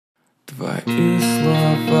Твои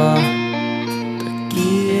слова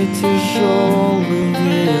такие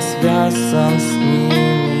тяжелые, связан с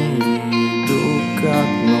ними, иду ко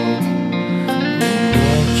дну. Мне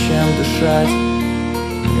нечем дышать,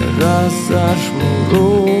 я разожму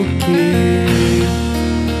руки.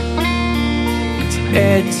 Ведь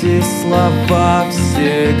эти слова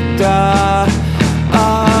всегда о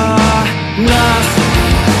нас.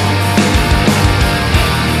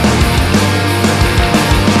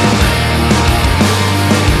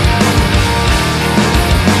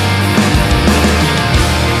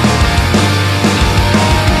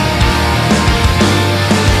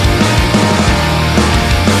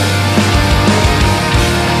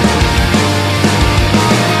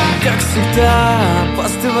 Всегда,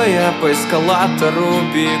 опаздывая по эскалатору,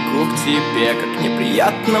 бегу к тебе, как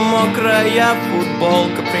неприятно, мокрая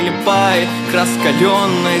футболка прилипает к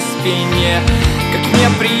раскаленной спине. Как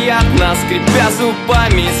неприятно, скрипя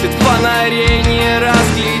зубами, свет фонарей не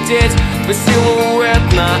разглядеть. Твой силуэт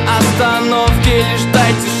на остановке, лишь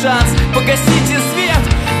дайте шанс, погасите свет.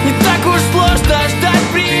 Не так уж сложно ждать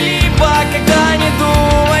прилипа, когда не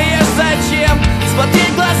думаешь зачем. Смотреть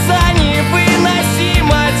в глаза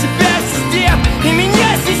невыносимо, тебя систем и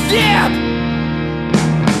меня систем.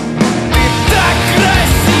 Ты так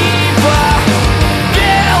красива в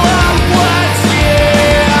белом платье,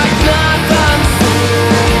 одна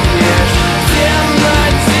танцуешь в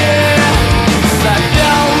темноте.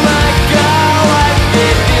 Завял на голове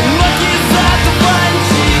венок из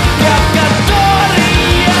одуванчика, который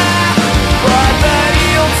я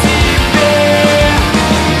подарил тебе.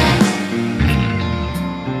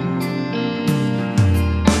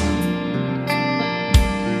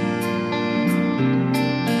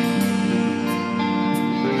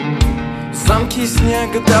 Замки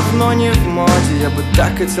снега давно не в моде, я бы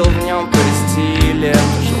так хотел в нем провести лето.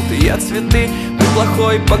 Желтые цветы при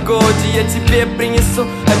плохой погоде я тебе принесу,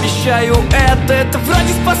 обещаю это. Это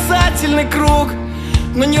вроде спасательный круг,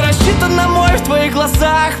 но не рассчитан на мой в твоих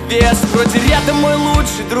глазах вес. Вроде рядом мой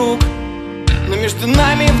лучший друг, но между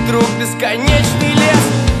нами вдруг бесконечный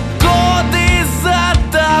лес.